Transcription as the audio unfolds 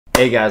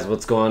Hey guys,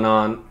 what's going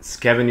on? It's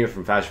Kevin here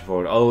from Fashion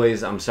Forward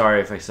Always. I'm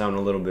sorry if I sound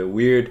a little bit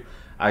weird.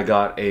 I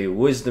got a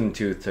wisdom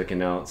tooth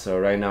taken out, so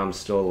right now I'm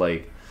still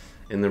like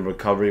in the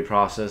recovery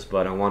process,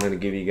 but I wanted to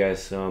give you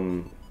guys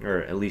some, or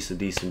at least a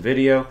decent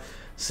video.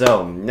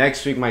 So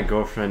next week my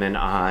girlfriend and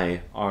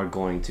I are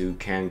going to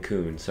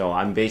Cancun. So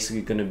I'm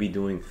basically going to be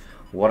doing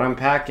what I'm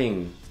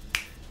packing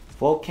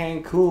for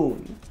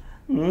Cancun.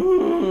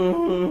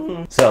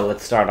 So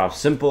let's start off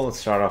simple. Let's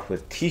start off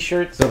with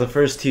t-shirts. So the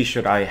first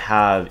t-shirt I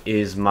have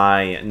is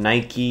my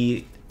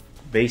Nike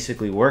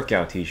basically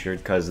workout t-shirt,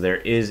 because there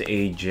is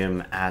a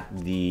gym at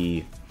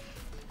the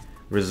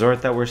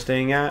resort that we're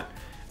staying at,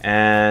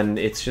 and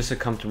it's just a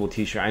comfortable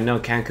t-shirt. I know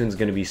Cancun's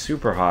gonna be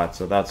super hot,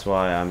 so that's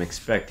why I'm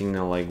expecting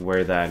to like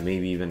wear that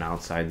maybe even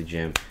outside the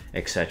gym,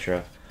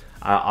 etc.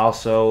 I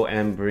also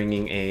am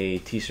bringing a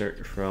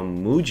t-shirt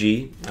from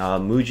Muji.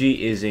 Muji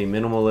is a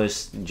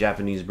minimalist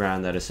Japanese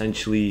brand that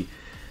essentially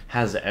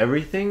has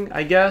everything,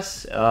 I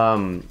guess.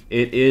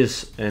 It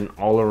is an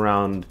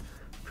all-around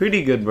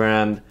pretty good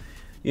brand.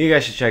 You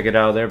guys should check it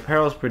out. Their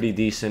apparel is pretty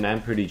decent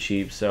and pretty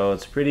cheap, so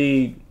it's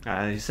pretty,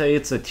 I say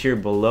it's a tier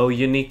below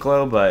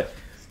Uniqlo, but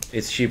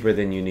it's cheaper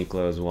than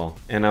Uniqlo as well.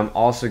 And I'm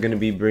also going to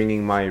be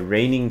bringing my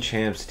Reigning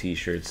Champs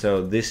t-shirt.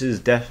 So this is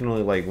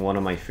definitely like one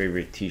of my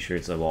favorite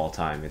t-shirts of all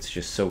time. It's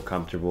just so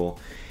comfortable.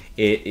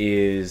 It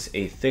is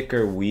a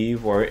thicker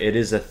weave, or it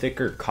is a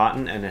thicker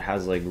cotton, and it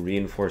has like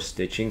reinforced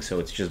stitching, so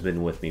it's just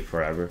been with me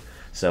forever.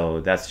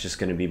 So that's just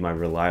going to be my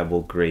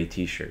reliable gray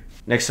t-shirt.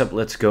 Next up,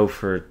 let's go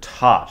for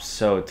tops.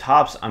 So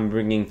tops, I'm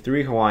bringing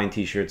 3 Hawaiian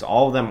t-shirts.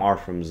 All of them are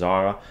from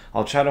Zara.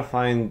 I'll try to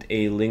find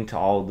a link to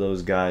all of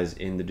those guys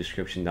in the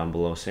description down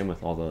below. Same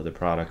with all the other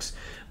products.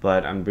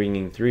 But I'm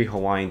bringing 3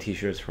 Hawaiian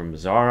t-shirts from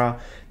Zara.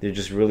 They're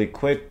just really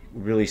quick,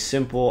 really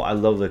simple. I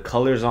love the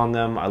colors on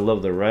them. I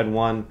love the red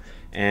one.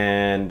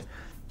 And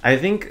I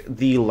think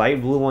the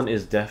light blue one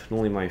is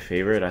definitely my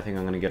favorite. I think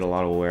I'm going to get a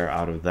lot of wear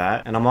out of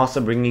that. And I'm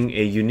also bringing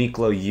a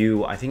Uniqlo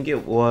U. I think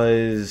it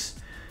was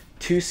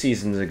 2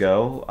 seasons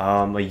ago.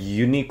 A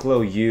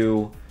Uniqlo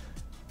U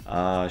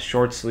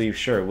short sleeve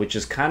shirt, which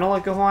is kind of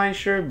like a Hawaiian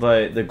shirt,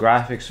 but the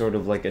graphic sort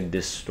of like a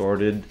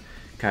distorted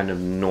kind of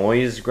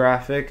noise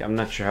graphic. I'm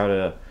not sure how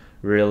to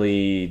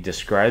really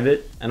describe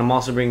it. And I'm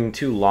also bringing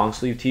 2 long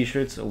sleeve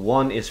t-shirts.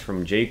 One is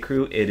from J.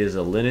 Crew. It is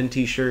a linen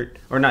t-shirt,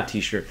 or not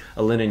t-shirt,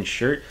 a linen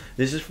shirt.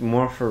 This is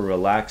more for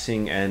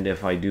relaxing and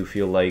if I do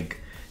feel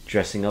like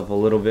dressing up a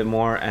little bit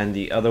more. And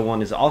the other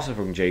one is also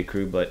from J.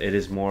 Crew, but it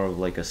is more of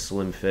like a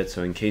slim fit,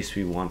 so in case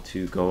we want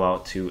to go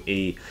out to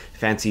a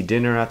fancy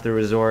dinner at the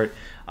resort,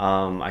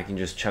 I can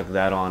just chuck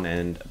that on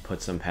and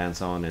put some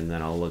pants on, and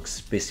then I'll look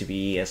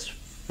spiffy as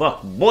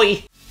fuck,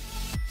 boy.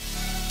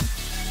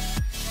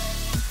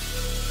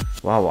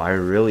 Wow, I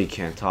really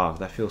can't talk.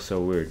 That feels so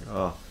weird.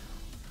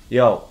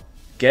 Yo,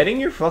 getting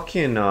your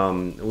fucking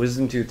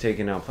wisdom tooth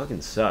taken out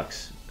fucking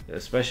sucks.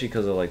 Especially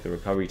because of like the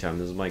recovery time.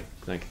 This is my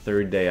like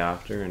 3rd day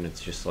after, and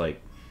it's just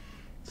like,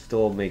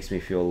 still makes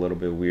me feel a little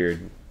bit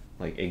weird,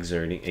 like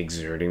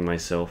exerting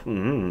myself.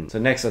 So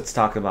next, let's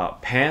talk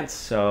about pants.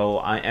 So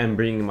I am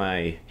bringing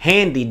my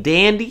handy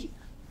dandy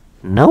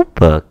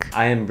notebook.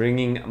 I am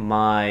bringing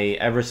my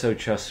ever so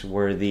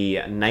trustworthy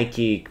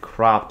Nike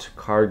cropped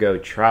cargo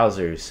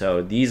trousers.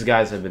 So these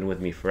guys have been with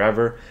me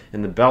forever,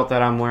 and the belt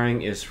that I'm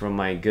wearing is from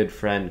my good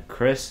friend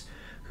Chris,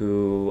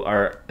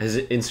 his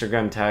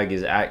Instagram tag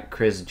is at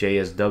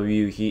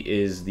ChrisJSW. He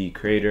is the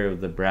creator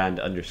of the brand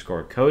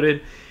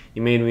 _coded. He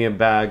made me a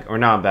bag, or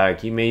not a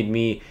bag, he made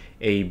me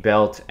a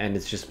belt, and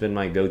it's just been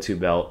my go-to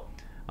belt.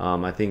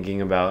 I'm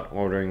thinking about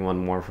ordering one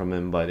more from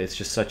him, but it's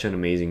just such an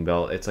amazing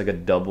belt. It's like a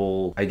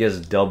double, I guess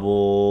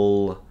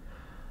double,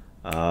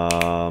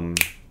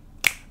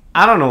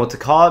 I don't know what to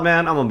call it,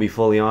 man. I'm gonna be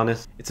fully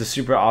honest. It's a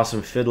super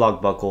awesome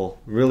fidlock buckle,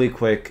 really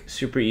quick,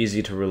 super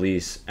easy to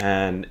release,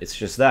 and it's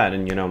just that.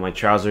 And you know, my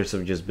trousers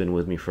have just been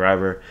with me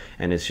forever,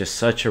 and it's just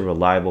such a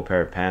reliable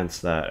pair of pants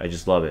that I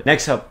just love it.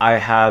 Next up, I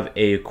have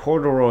a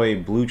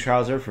corduroy blue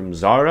trouser from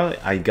Zara.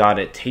 I got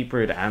it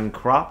tapered and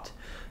cropped.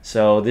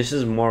 So this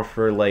is more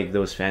for like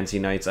those fancy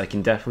nights. I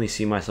can definitely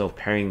see myself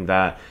pairing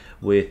that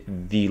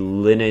with the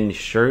linen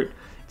shirt.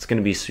 It's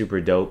gonna be super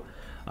dope.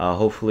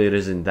 Hopefully it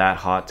isn't that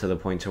hot to the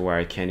point to where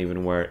I can't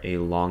even wear a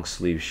long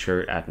sleeve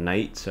shirt at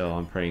night, so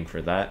I'm praying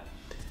for that.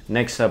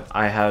 Next up,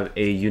 I have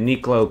a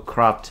Uniqlo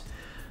cropped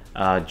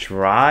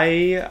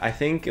dry. I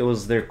think it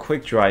was their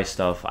quick dry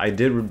stuff. I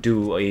did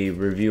do a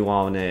review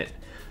on it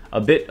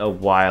a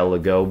while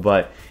ago,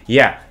 but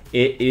yeah,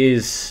 it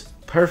is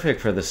perfect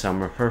for the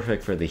summer,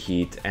 perfect for the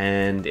heat,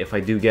 and if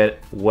I do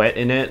get wet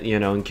in it, you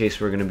know, in case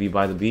we're gonna be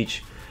by the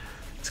beach,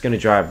 it's gonna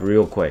dry up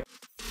real quick.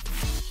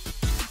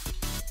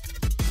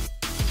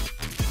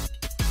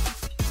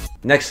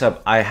 Next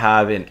up, I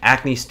have an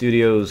Acne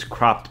Studios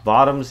cropped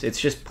bottoms.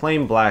 It's just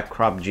plain black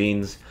cropped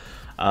jeans.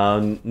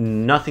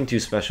 Nothing too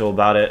special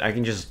about it. I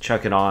can just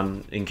chuck it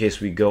on in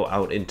case we go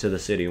out into the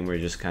city and we're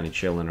just kind of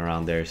chilling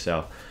around there.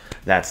 So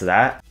that's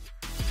that.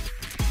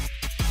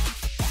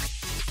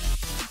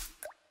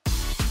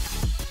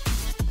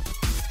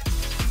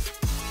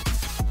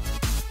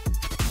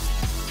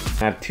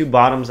 I have two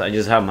bottoms. I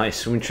just have my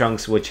swim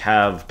trunks, which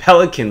have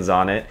pelicans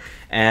on it,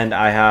 and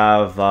I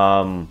have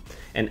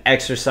an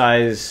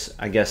exercise,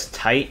 I guess,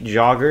 tight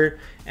jogger,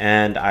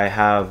 and I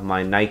have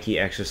my Nike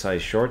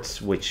exercise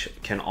shorts, which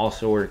can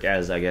also work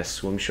as, I guess,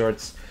 swim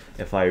shorts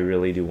if I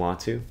really do want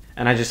to.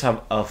 And I just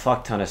have a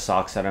fuck ton of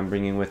socks that I'm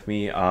bringing with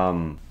me.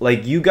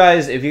 Like, you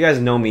guys, if you guys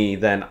know me,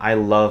 then I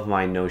love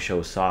my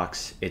no-show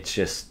socks. It's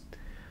just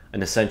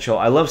an essential.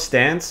 I love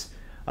Stance,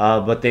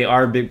 but they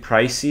are a bit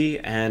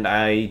pricey, and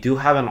I do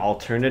have an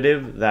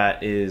alternative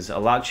that is a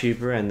lot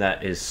cheaper and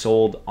that is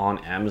sold on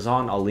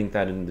Amazon. I'll link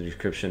that in the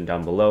description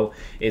down below.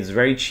 It's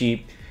very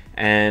cheap,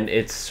 and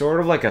it's sort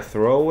of like a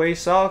throwaway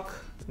sock.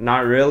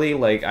 Not really,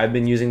 like, I've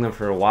been using them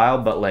for a while,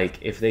 but like,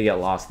 if they get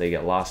lost, they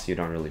get lost. You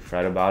don't really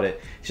fret about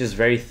it. It's just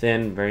very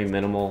thin, very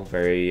minimal,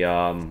 very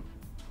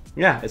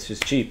yeah, it's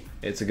just cheap.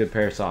 It's a good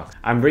pair of socks.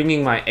 I'm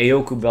bringing my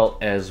Aoku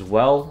belt as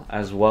well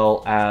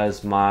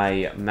as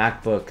my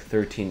MacBook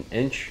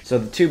 13-inch. So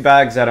the two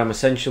bags that I'm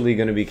essentially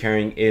going to be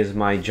carrying is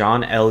my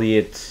John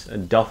Elliott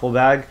duffel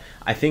bag.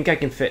 I think I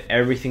can fit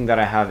everything that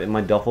I have in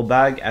my duffel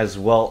bag, as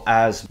well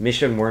as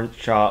Mission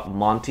Workshop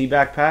Monty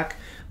backpack.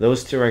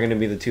 Those two are going to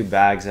be the two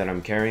bags that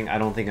I'm carrying. I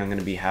don't think I'm going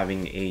to be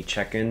having a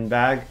check-in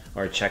bag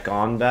or a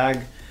check-on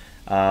bag.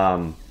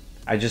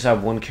 I just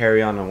have one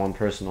carry-on and one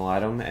personal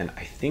item, and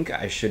I think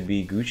I should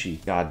be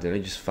Gucci. God, did I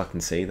just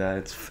fucking say that?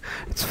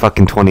 It's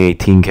fucking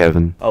 2018,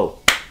 Kevin. Oh,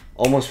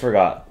 almost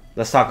forgot.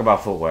 Let's talk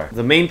about footwear.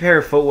 The main pair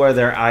of footwear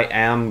that I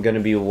am going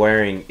to be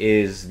wearing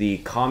is the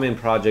Common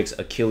Projects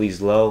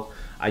Achilles Low.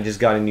 I just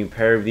got a new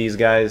pair of these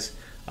guys.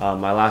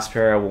 My last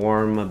pair I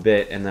wore them a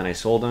bit and then I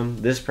sold them.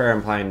 This pair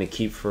I'm planning to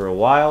keep for a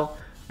while,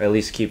 or at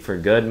least keep for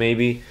good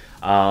maybe.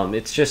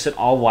 It's just an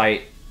all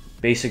white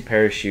basic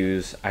pair of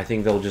shoes. I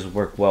think they'll just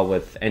work well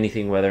with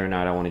anything, whether or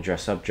not I want to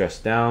dress up, dress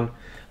down.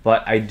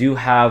 But I do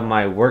have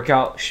my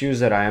workout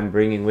shoes that I am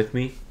bringing with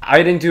me.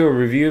 I didn't do a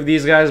review of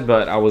these guys,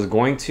 but I was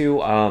going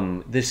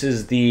to. This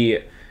is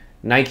the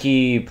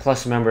Nike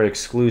Plus member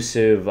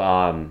exclusive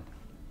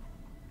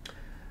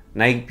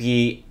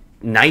Nike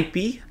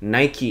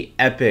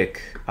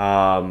Epic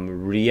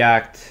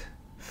React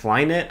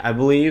Flyknit, I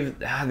believe.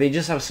 They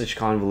just have such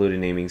convoluted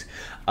namings.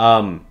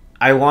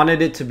 I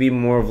wanted it to be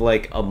more of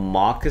like a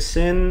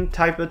moccasin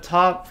type of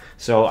top,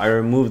 so I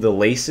removed the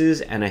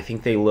laces, and I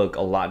think they look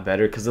a lot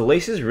better because the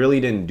laces really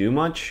didn't do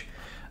much,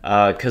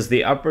 because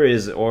the upper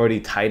is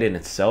already tight in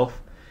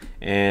itself.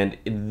 And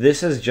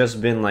this has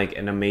just been like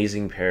an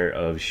amazing pair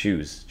of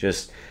shoes.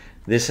 Just,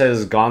 this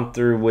has gone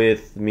through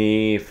with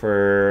me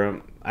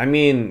for, I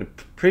mean,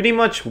 pretty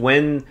much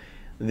when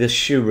this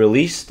shoe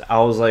released, I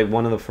was like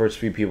one of the first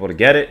few people to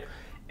get it,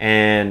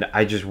 and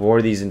I just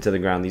wore these into the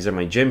ground. These are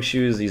my gym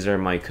shoes, these are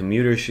my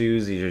commuter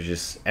shoes, these are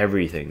just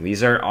everything.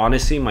 These are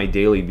honestly my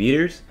daily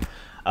beaters.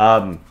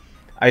 I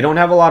don't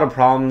have a lot of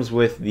problems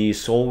with the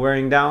sole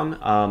wearing down.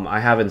 I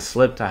haven't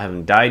slipped, I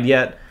haven't died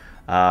yet,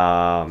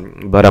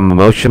 but I'm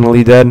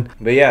emotionally dead.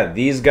 But yeah,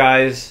 these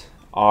guys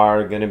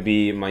are gonna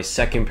be my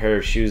second pair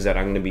of shoes that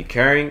I'm gonna be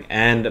carrying,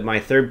 and my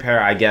third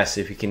pair, I guess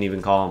if you can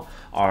even call them,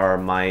 are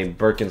my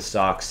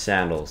Birkenstocks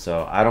sandals.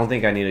 So I don't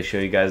think I need to show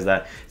you guys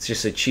that. It's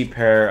just a cheap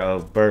pair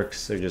of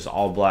Birks. They're just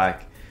all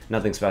black,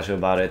 nothing special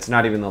about it. It's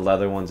not even the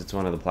leather ones, it's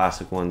one of the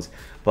plastic ones,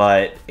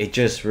 but it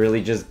just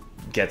really just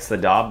gets the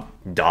job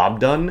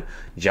done.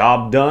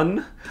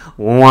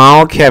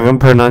 Wow, Kevin,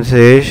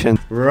 pronunciation.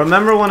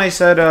 Remember when I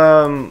said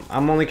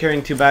I'm only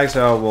carrying two bags?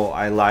 Oh, well,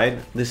 I lied.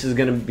 This is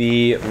gonna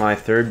be my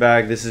third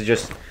bag. This is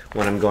just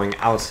when I'm going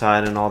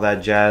outside and all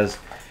that jazz.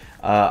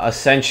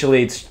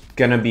 Essentially, it's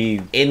gonna be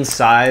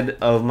inside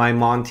of my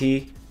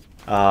Monty,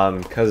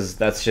 because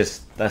that's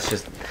just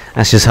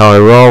how I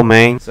roll,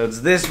 man. So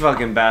it's this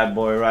fucking bad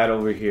boy right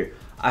over here.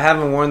 I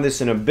haven't worn this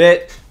in a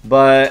bit,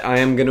 but I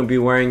am gonna be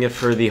wearing it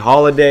for the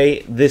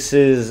holiday. This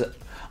is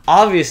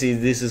obviously,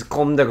 this is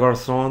Comme des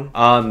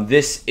Garçons.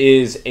 This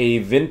is a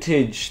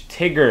vintage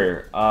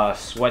Tigger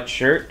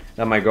sweatshirt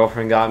that my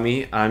girlfriend got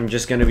me. I'm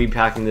just gonna be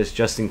packing this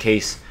just in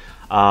case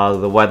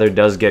the weather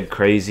does get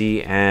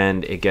crazy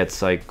and it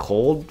gets like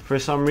cold for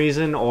some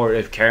reason, or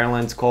if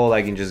Caroline's cold,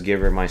 I can just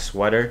give her my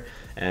sweater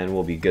and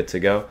we'll be good to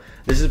go.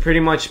 This is pretty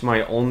much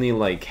my only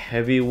like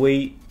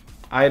heavyweight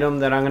item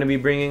that I'm gonna be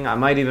bringing. I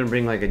might even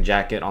bring like a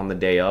jacket on the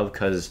day of,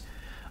 because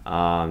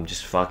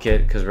just fuck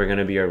it, because we're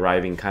gonna be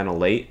arriving kind of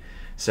late.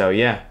 So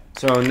yeah,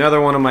 so another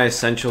one of my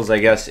essentials, I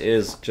guess,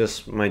 is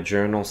just my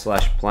journal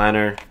slash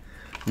planner,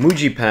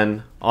 Muji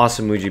pen,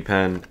 awesome Muji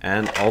pen,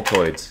 and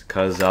Altoids,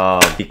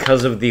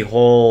 because of the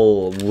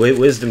whole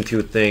wisdom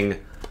tooth thing,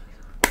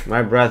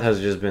 my breath has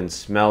just been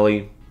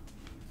smelly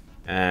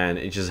and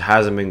it just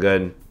hasn't been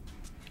good.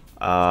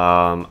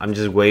 I'm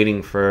just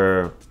waiting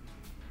for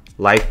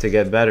life to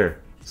get better.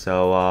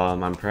 So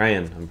I'm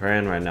praying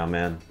right now,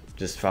 man.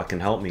 Just fucking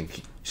help me.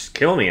 Just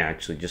kill me,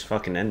 actually. Just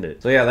fucking end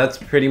it. So yeah, that's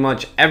pretty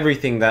much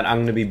everything that I'm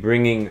gonna be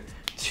bringing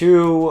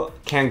to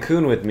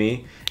Cancun with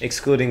me,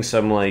 excluding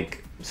some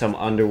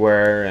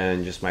underwear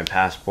and just my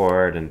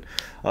passport and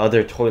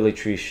other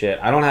toiletry shit.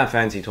 I don't have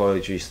fancy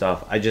toiletry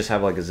stuff. I just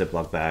have like a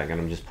Ziploc bag and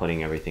I'm just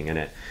putting everything in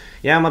it.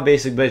 Yeah, I'm a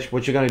basic bitch.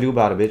 What you gonna do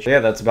about it, bitch? Yeah,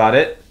 that's about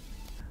it.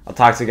 I'll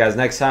talk to you guys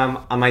next time.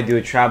 I might do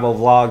a travel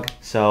vlog.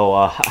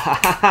 So,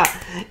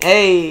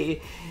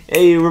 hey,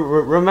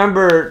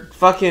 remember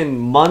fucking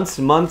months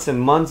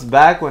and months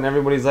back when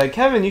everybody's like,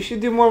 Kevin, you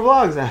should do more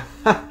vlogs.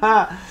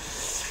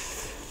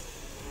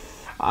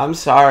 I'm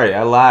sorry,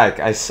 I lack.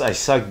 I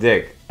suck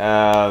dick.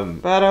 Yeah,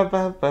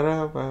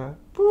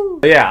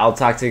 I'll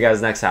talk to you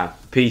guys next time.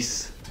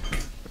 Peace.